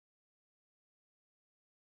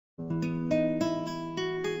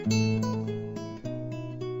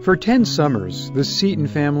For 10 summers, the Seton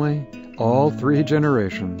family, all 3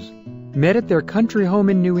 generations, met at their country home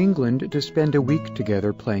in New England to spend a week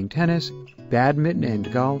together playing tennis, badminton,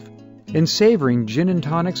 and golf, and savoring gin and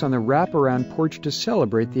tonics on the wraparound porch to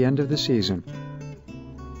celebrate the end of the season.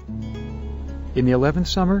 In the 11th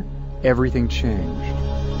summer, everything changed.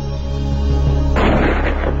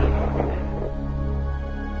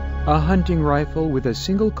 A hunting rifle with a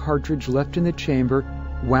single cartridge left in the chamber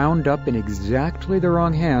wound up in exactly the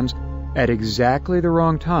wrong hands at exactly the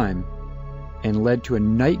wrong time and led to a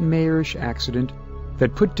nightmarish accident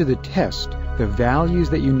that put to the test the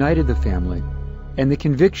values that united the family and the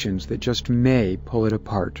convictions that just may pull it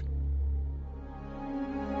apart.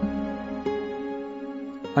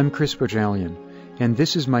 I'm Chris Bohjalian, and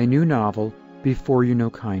this is my new novel, Before You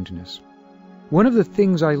Know Kindness. One of the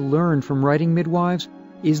things I learned from writing Midwives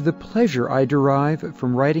is the pleasure I derive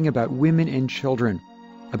from writing about women and children,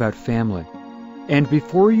 about family. And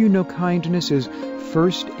Before You Know Kindness is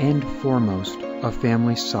first and foremost a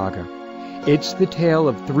family saga. It's the tale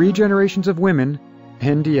of 3 generations of women,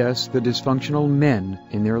 and yes, the dysfunctional men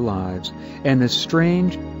in their lives, and the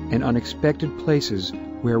strange and unexpected places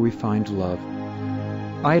where we find love.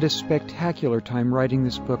 I had a spectacular time writing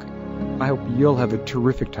this book. I hope you'll have a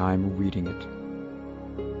terrific time reading it.